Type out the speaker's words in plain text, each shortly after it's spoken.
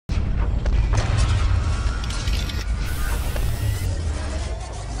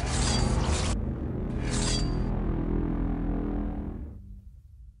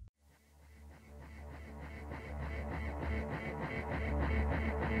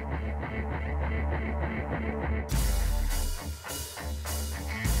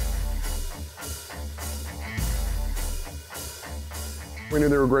We knew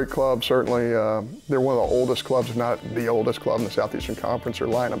they were a great club, certainly. They're one of the oldest clubs, if not the oldest club in the Southeastern Conference. Their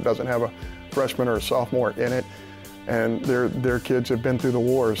lineup doesn't have a freshman or a sophomore in it. And their kids have been through the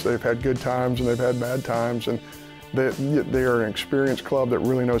wars. They've had good times and they've had bad times. And they are an experienced club that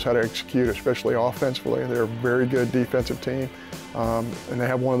really knows how to execute, especially offensively. They're a very good defensive team. And they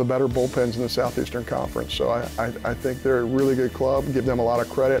have one of the better bullpens in the Southeastern Conference. So I think they're a really good club. Give them a lot of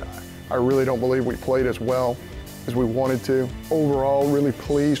credit. I really don't believe we played as well as we wanted to. Overall, really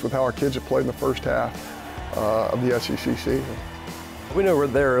pleased with how our kids have played in the first half of the SEC season. We knew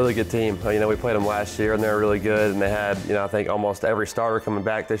they're a really good team. You know, we played them last year and they were really good, and they had, you know, I think almost every starter coming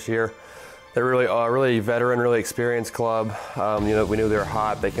back this year. They're really veteran, really experienced club. You know, we knew they were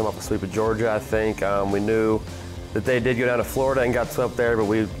hot. They came off a sweep of Georgia, I think. We knew that they did go down to Florida and got swept there, but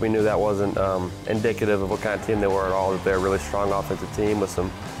we knew that wasn't indicative of what kind of team they were at all, that they're a really strong offensive team with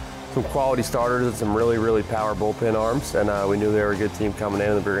some quality starters and some really power bullpen arms, and we knew they were a good team coming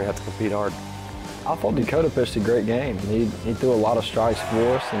in and we were going to have to compete hard. I thought Dakota pitched a great game. He threw a lot of strikes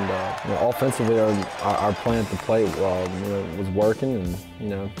for us, and you know, offensively our plan at the plate you know, was working, and you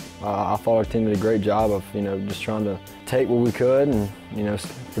know, I thought our team did a great job of, you know, just trying to take what we could and, you know,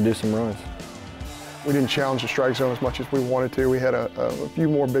 produce some runs. We didn't challenge the strike zone as much as we wanted to. We had a few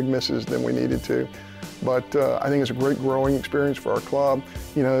more big misses than we needed to. But I think it's a great growing experience for our club.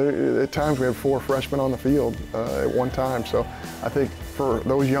 You know, at times we had 4 freshmen on the field at one time. So I think for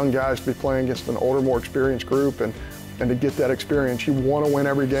those young guys to be playing against an older, more experienced group and to get that experience, you want to win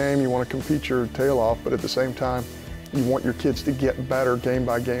every game, you want to compete your tail off, but at the same time, you want your kids to get better game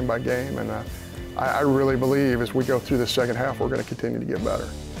by game by game. And I really believe as we go through the second half, we're going to continue to get better.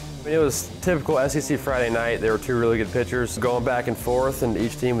 I mean, it was typical SEC Friday night. There were 2 really good pitchers going back and forth, and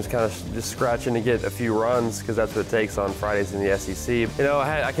each team was kind of just scratching to get a few runs because that's what it takes on Fridays in the SEC. You know,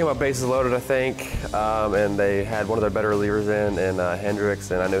 I came up bases loaded, I think, and they had one of their better relievers in Hendricks,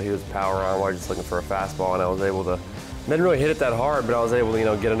 and I knew he was power on while just looking for a fastball, and I was able to, didn't really hit it that hard, but I was able to, you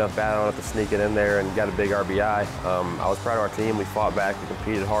know, get enough bat on it to sneak it in there and got a big RBI. I was proud of our team. We fought back, we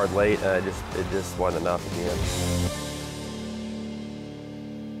competed hard late, and it just wasn't enough at the end.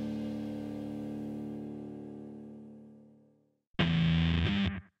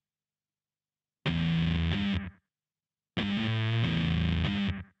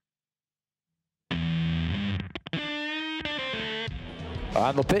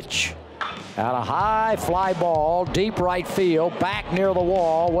 On the pitch, and a high fly ball, deep right field, back near the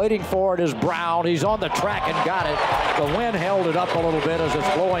wall. Waiting for it is Brown. He's on the track and got it. The wind held it up a little bit as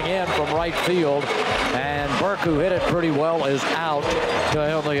it's blowing in from right field. And Burke, who hit it pretty well, is out to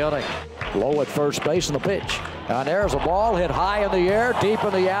end the inning. Low at first base in the pitch. And there's a ball hit high in the air, deep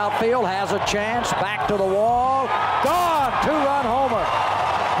in the outfield, has a chance, back to the wall. Gone! 2-run homer.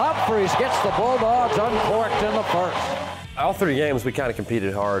 Humphreys gets the Bulldogs uncorked in the first. All 3 games we kind of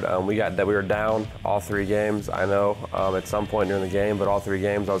competed hard. We were down all 3 games, I know, at some point during the game, but all 3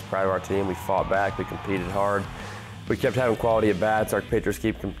 games I was proud of our team. We fought back, we competed hard. We kept having quality at bats, our pitchers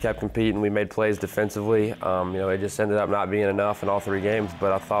kept competing, we made plays defensively. You know, it just ended up not being enough in all 3 games,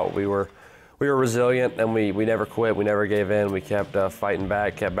 but I thought we were resilient and we never quit, we never gave in, we kept fighting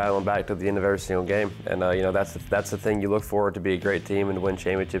back, kept battling back to the end of every single game. And you know, that's the thing you look for to be a great team and to win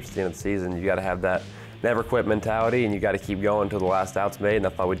championships at the end of the season. You got to have that never quit mentality, and you got to keep going until the last out's made, and I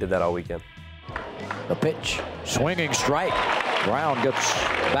thought we did that all weekend. The pitch, swinging strike. Brown gets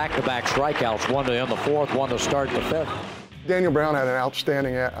back-to-back strikeouts, one to end the 4th, one to start the 5th. Daniel Brown had an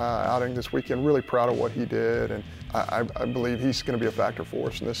outstanding outing this weekend. Really proud of what he did, and I believe he's going to be a factor for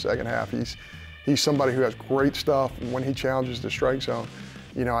us in this second half. He's somebody who has great stuff when he challenges the strike zone.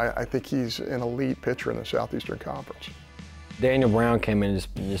 You know, I think he's an elite pitcher in the Southeastern Conference. Daniel Brown came in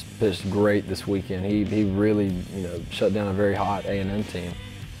and just pitched great this weekend. He really, you know, shut down a very hot A&M team.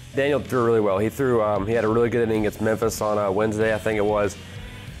 Daniel threw really well. He had a really good inning against Memphis on Wednesday, I think it was,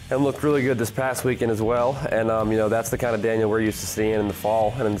 and looked really good this past weekend as well. And you know, that's the kind of Daniel we're used to seeing in the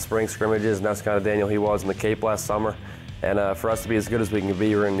fall and in the spring scrimmages, and that's the kind of Daniel he was in the Cape last summer. And for us to be as good as we can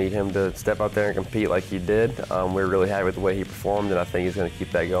be, we're going to need him to step out there and compete like he did. We're really happy with the way he performed, and I think he's going to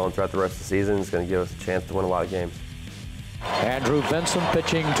keep that going throughout the rest of the season. He's going to give us a chance to win a lot of games. Andrew Vinson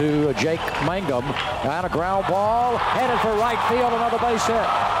pitching to Jake Mangum. And a ground ball, headed for right field, another base hit.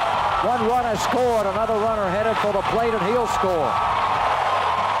 1 run has scored, another runner headed for the plate, and he'll score.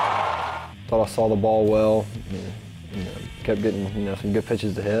 Thought I saw the ball well. You know, kept getting, you know, some good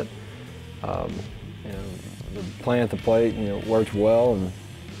pitches to hit. You know, the plan at the plate, you know, worked well, and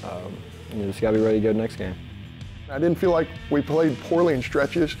you just got to be ready to go next game. I didn't feel like we played poorly in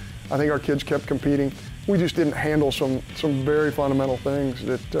stretches. I think our kids kept competing. We just didn't handle some very fundamental things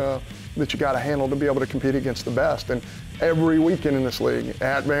that you got to handle to be able to compete against the best. And every weekend in this league,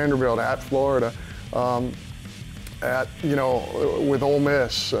 at Vanderbilt, at Florida, with Ole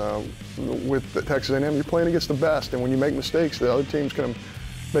Miss, with the Texas A&M. You're playing against the best, and when you make mistakes, the other team's going to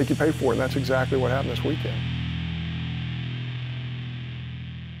make you pay for it, and that's exactly what happened this weekend.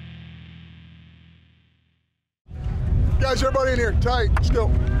 Guys, everybody in here, tight, let's go.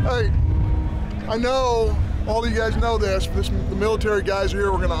 Hey, I know all of you guys know this, but the military guys are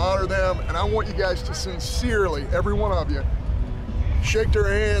here, we're gonna honor them, and I want you guys to sincerely, every one of you, shake their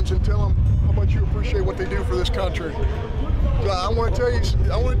hands and tell them how much you appreciate what they do for this country. I want to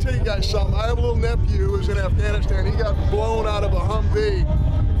tell you guys something. I have a little nephew who's in Afghanistan. He got blown out of a Humvee,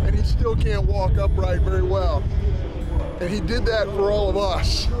 and he still can't walk upright very well. And he did that for all of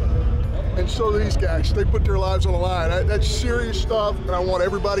us. And so these guys, they put their lives on the line. That's serious stuff, and I want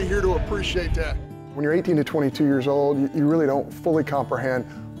everybody here to appreciate that. When you're 18 to 22 years old, you really don't fully comprehend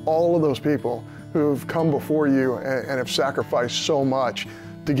all of those people who've come before you and have sacrificed so much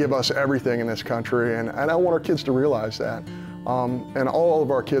to give us everything in this country. And I want our kids to realize that. And all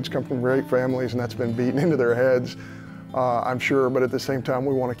of our kids come from great families, and that's been beaten into their heads, I'm sure, but at the same time,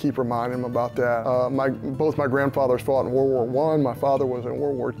 we want to keep reminding them about that. Both my grandfathers fought in World War I, my father was in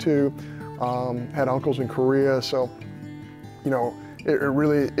World War II, had uncles in Korea, so, you know,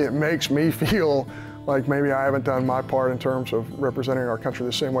 it makes me feel like maybe I haven't done my part in terms of representing our country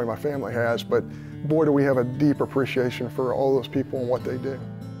the same way my family has, but boy, do we have a deep appreciation for all those people and what they do.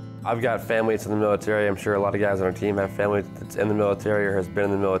 I've got family that's in the military. I'm sure a lot of guys on our team have family that's in the military or has been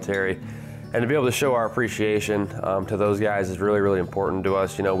in the military. And to be able to show our appreciation to those guys is really, really important to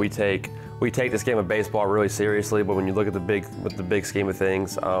us. You know, we take this game of baseball really seriously, but when you look at the big scheme of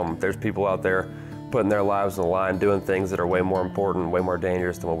things, there's people out there putting their lives on the line, doing things that are way more important, way more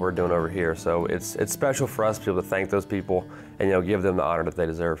dangerous than what we're doing over here. So it's special for us to be able to thank those people and, you know, give them the honor that they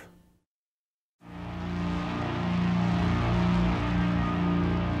deserve.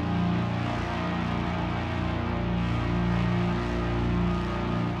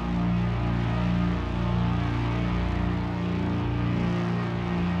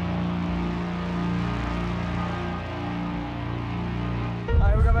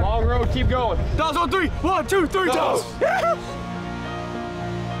 Long road, keep going. Toss on three. 1, 2, 3, toss.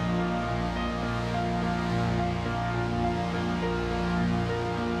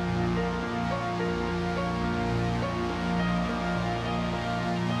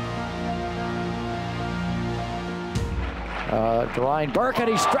 Ryan Burke, and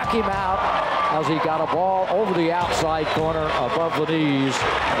he struck him out as he got a ball over the outside corner above the knees,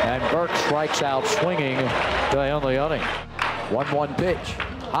 and Burke strikes out swinging to end the inning. 1-1 pitch.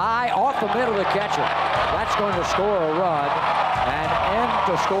 High off the middle of the catcher. That's going to score a run, and in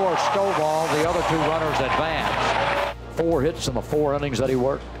to score Stovall. The other two runners advance. 4 hits in the 4 innings that he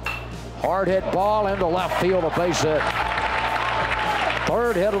worked. Hard hit ball into left field, a base hit.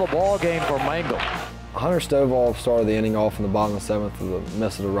 3rd hit of the ball game for Mangle. Hunter Stovall started the inning off in the bottom of the 7th with a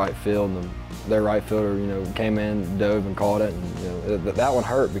miss of the right field, and their right fielder, you know, came in, dove, and caught it. And, you know, that one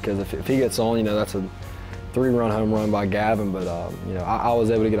hurt because if he gets on, you know, that's a 3-run home run by Gavin. But you know, I was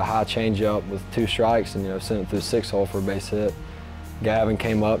able to get a high changeup with 2 strikes, and, you know, sent it through the 6th hole for a base hit. Gavin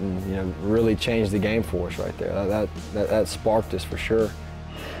came up and, you know, really changed the game for us right there. That sparked us for sure.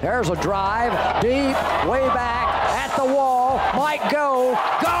 There's a drive, deep, way back, at the wall, might go,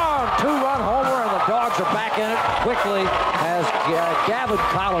 gone! 2-run homer, and the Dogs are back in it quickly as Gavin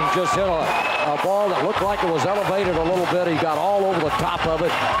Collins just hit a ball that looked like it was elevated a little bit. He got all over the top of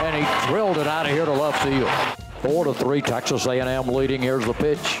it, and he drilled it out of here to left field. 4-3, Texas A&M leading. Here's the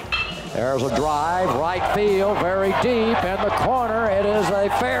pitch. There's a drive, right field, very deep, in the corner. It is a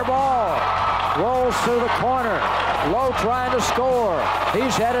fair ball. Rolls through the corner. Lowe trying to score.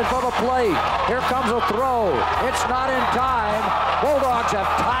 He's headed for the plate. Here comes a throw. It's not in time. Bulldogs have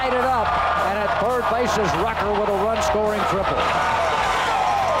tied it up. And at third base is Rucker with a run-scoring triple.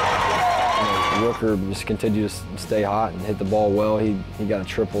 Rooker just continued to stay hot and hit the ball well. He got a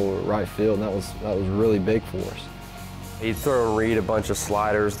triple at right field, and that was really big for us. He'd thrown Reed a bunch of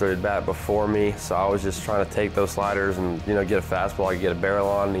sliders that had bat before me, so I was just trying to take those sliders and, you know, get a fastball I could get a barrel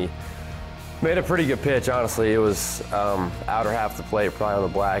on. And he made a pretty good pitch, honestly. It was outer half the plate, probably on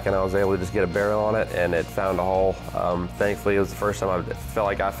the black, and I was able to just get a barrel on it, and it found a hole. Thankfully, it was the first time I felt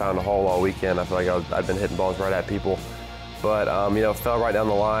like I found a hole all weekend. I feel like I'd been hitting balls right at people. But, you know, fell right down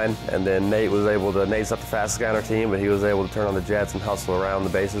the line, and then Nate's not the fastest guy on our team, but he was able to turn on the jets and hustle around the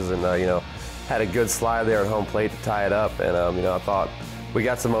bases, and, you know, had a good slide there at home plate to tie it up. And, you know, I thought we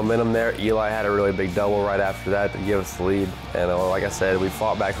got some momentum there. Eli had a really big double right after that to give us the lead. And like I said, we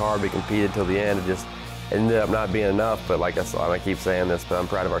fought back hard. We competed till the end. It ended up not being enough. But like I keep saying this, but I'm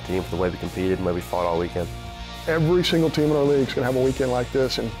proud of our team for the way we competed and the way we fought all weekend. Every single team in our league is going to have a weekend like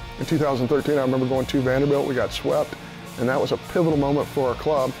this. And in 2013, I remember going to Vanderbilt. We got swept, and that was a pivotal moment for our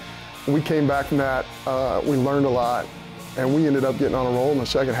club. When we came back from that, we learned a lot, and we ended up getting on a roll in the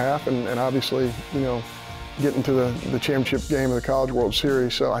second half, and obviously, getting to the championship game of the College World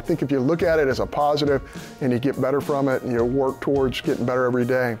Series. So I think if you look at it as a positive and you get better from it and you work towards getting better every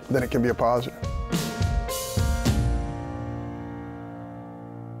day, then it can be a positive.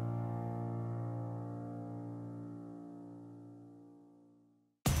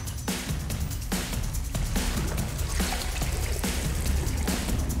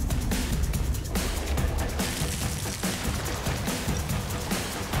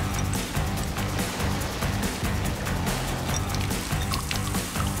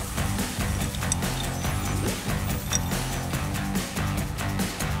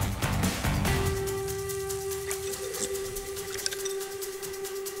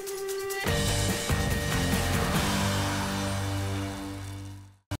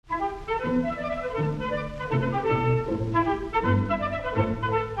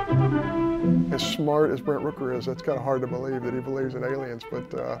 As smart as Brent Rooker is, that's kind of hard to believe that he believes in aliens,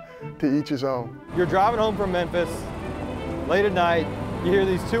 but to each his own. You're driving home from Memphis, late at night, you hear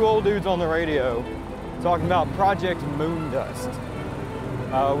these two old dudes on the radio talking about Project Moondust,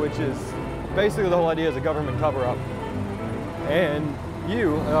 which is basically the whole idea is a government cover-up. And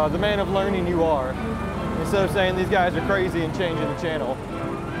you, the man of learning you are, instead of saying these guys are crazy and changing the channel,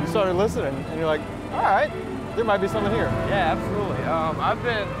 you started listening and you're like, all right, there might be something here. Yeah, absolutely.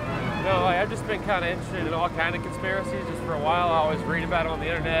 I've just been kind of interested in all kind of conspiracies just for a while. I always read about it on the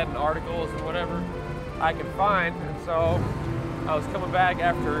internet and articles and whatever I can find. And so I was coming back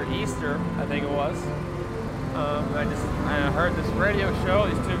after Easter, I think it was. I heard this radio show,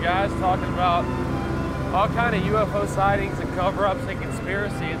 these two guys talking about all kind of UFO sightings and cover-ups and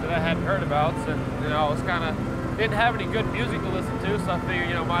conspiracies that I hadn't heard about. And I was kind of, didn't have any good music to listen to, so I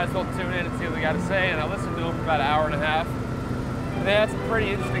figured, might as well tune in and see what they got to say. And I listened to them for about an hour and a half. And they had some pretty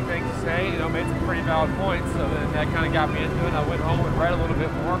interesting things to say, made some pretty valid points, so then that kind of got me into it. I went home and read a little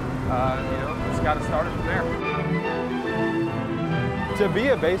bit more, just got it started from there. To be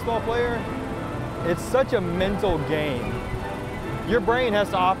a baseball player, it's such a mental game. Your brain has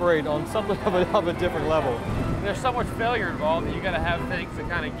to operate on something of a different level. There's so much failure involved that you got to have things that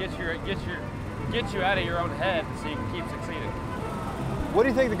kind of get you out of your own head so you can keep succeeding. What do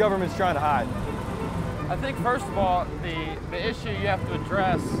you think the government's trying to hide? I think, first of all, the issue you have to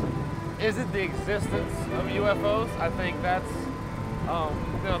address isn't the existence of UFOs. I think that's,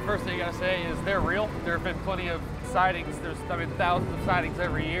 the first thing you gotta say is they're real. There have been plenty of sightings. There's, thousands of sightings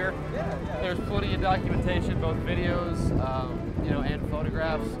every year. There's plenty of documentation, both videos, and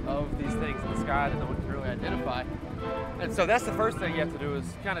photographs of these things in the sky that no one can really identify. And so that's the first thing you have to do is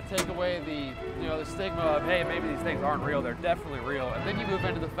kind of take away the stigma of, hey, maybe these things aren't real. They're definitely real. And then you move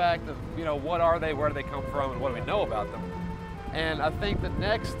into the fact of, what are they, where do they come from, and what do we know about them? And I think the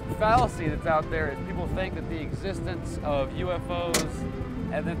next fallacy that's out there is people think that the existence of UFOs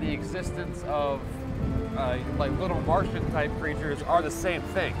and then the existence of like little Martian type creatures are the same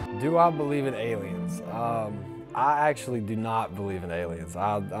thing. Do I believe in aliens? I actually do not believe in aliens.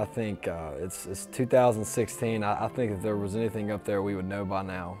 I think it's 2016. I think if there was anything up there, we would know by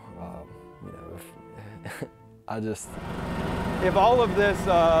now. If all of this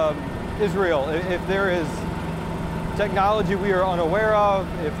is real, if there is technology we are unaware of,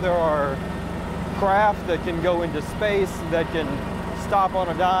 if there are craft that can go into space, that can stop on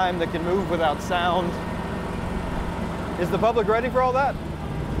a dime, that can move without sound, is the public ready for all that?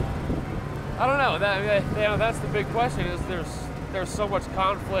 I don't know. That's the big question. Is there's so much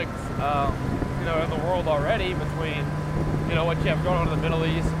conflict, in the world already between, what you have going on in the Middle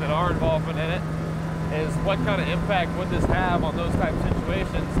East and our involvement in it. Is what kind of impact would this have on those type of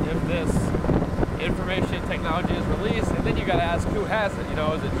situations if this information and technology is released? And then you got to ask who has it.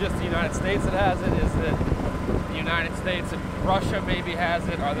 Is it just the United States that has it? Is it the United States and Russia maybe has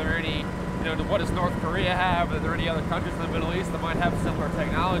it? Are there any? What does North Korea have? Are there any other countries in the Middle East that might have similar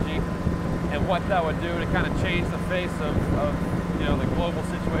technology? And what that would do to kind of change the face of the global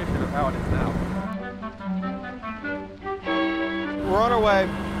situation of how it is now. We're on our way.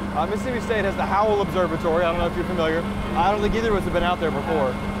 Mississippi State has the Howell Observatory. I don't know if you're familiar. I don't think either of us have been out there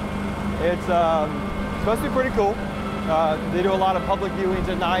before. It's supposed to be pretty cool. They do a lot of public viewings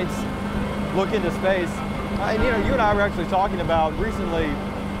at nights, look into space. And you and I were actually talking about recently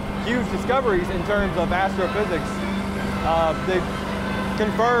huge discoveries in terms of astrophysics. They've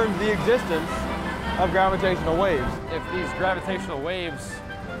confirmed the existence of gravitational waves. If these gravitational waves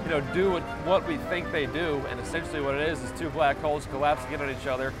do what we think they do, and essentially what it is two black holes collapsing in on each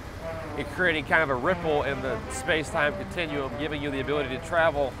other and creating kind of a ripple in the space-time continuum, giving you the ability to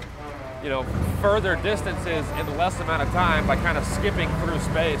travel, further distances in less amount of time by kind of skipping through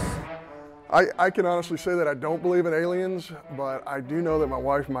space. I can honestly say that I don't believe in aliens, but I do know that my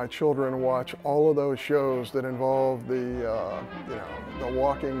wife and my children watch all of those shows that involve the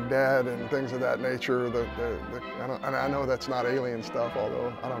Walking Dead and things of that nature. And I know that's not alien stuff,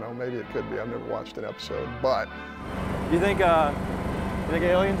 although I don't know, maybe it could be. I've never watched an episode, but. You think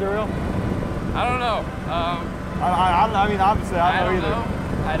aliens are real? I don't know. I mean, obviously, I don't know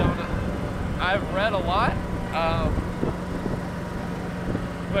either. I don't know. I've read a lot.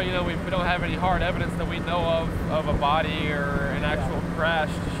 But we don't have any hard evidence that we know of a body or an actual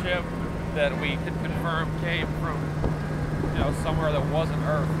crashed ship that we could confirm came from somewhere that wasn't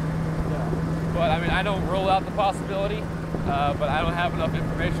Earth. Yeah. But I mean, I don't rule out the possibility, but I don't have enough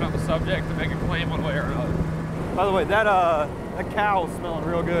information on the subject to make a claim one way or another. By the way, that cow is smelling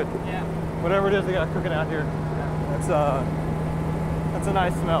real good. Yeah. Whatever it is they got cooking out here, that's a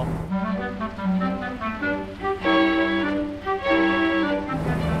nice smell.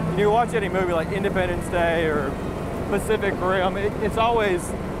 When you watch any movie like Independence Day or Pacific Rim, it's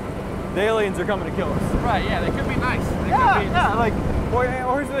always the aliens are coming to kill us. Right, yeah, they could be nice. Or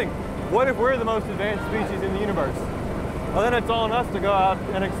here's the thing, what if we're the most advanced species in the universe? Well, then it's on us to go out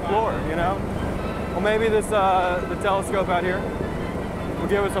and explore, Well, maybe the telescope out here will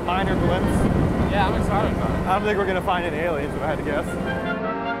give us a minor glimpse. Yeah, I'm excited about it. I don't think we're going to find any aliens, if I had to guess.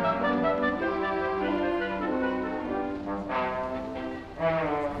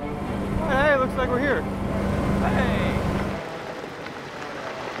 Hey, looks like we're here. Hey!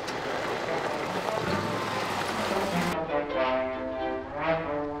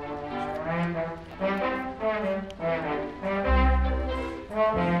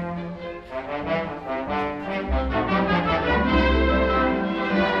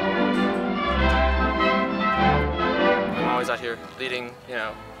 I'm always out here leading,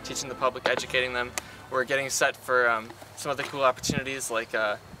 teaching the public, educating them. We're getting set for some other cool opportunities like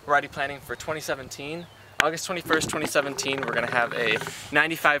we're already planning for 2017. August 21st, 2017, we're going to have a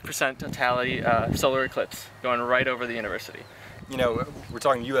 95% totality solar eclipse going right over the university. We're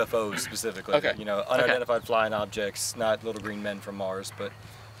talking UFOs specifically. Okay. Unidentified flying objects, not little green men from Mars, but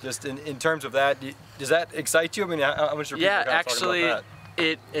just in terms of that, does that excite you? I mean, how much are people kind of talking about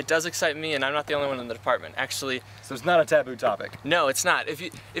that? It does excite me, and I'm not the only one in the department. Actually, so it's not a taboo topic. No, it's not. If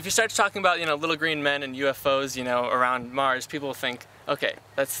you start talking about little green men and UFOs around Mars, people will think, okay,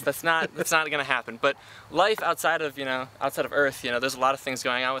 that's not going to happen. But life outside of Earth, there's a lot of things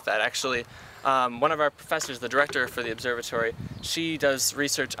going on with that. Actually, one of our professors, the director for the observatory, she does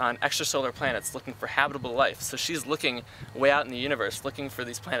research on extrasolar planets, looking for habitable life. So she's looking way out in the universe, looking for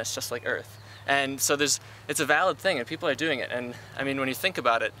these planets just like Earth. And so it's a valid thing, and people are doing it. And I mean, when you think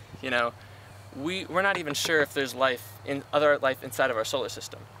about it, we're not even sure if there's other life inside of our solar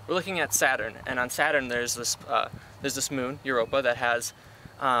system. We're looking at Saturn, and on Saturn there's this moon, Europa, that has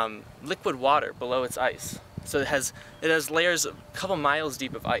liquid water below its ice. So it has layers a couple miles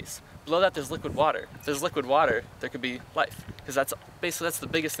deep of ice. Below that there's liquid water. If there's liquid water, there could be life, because that's the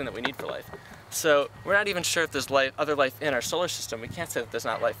biggest thing that we need for life. So we're not even sure if there's other life in our solar system. We can't say that there's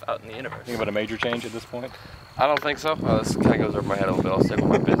not life out in the universe. Think about a major change at this point? I don't think so. This kind of goes over my head a little bit. I'll stick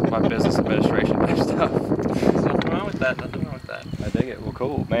with my business administration stuff. Nothing wrong with that. Nothing wrong with that. I dig it. Well,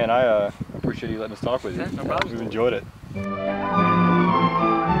 cool. Man, I appreciate you letting us talk with you. Yeah, no problem. We've enjoyed it. And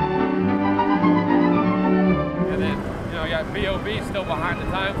then, I got B.O.B. still behind the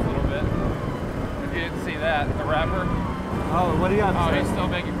times a little bit. If you didn't see that, the rapper. Oh, what do you got to say? He's still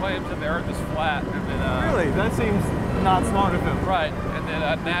making claims that the Earth is flat. And then, really? That seems not smart of him. Right. And then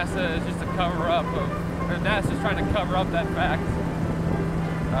NASA is just a cover-up NASA's trying to cover up that fact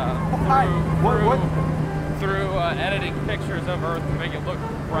through editing pictures of Earth to make it look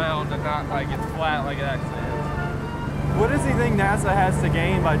round and not like it's flat like it actually is. What does he think NASA has to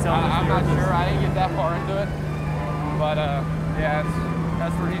gain by telling us? I'm not sure. I didn't get that far into it. But yeah,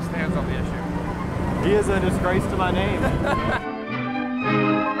 that's where he stands on the issue. He is a disgrace to my name.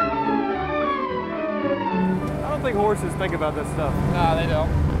 I don't think horses think about this stuff. No, they don't.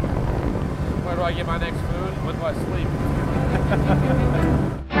 Where do I get my next food? When do I sleep?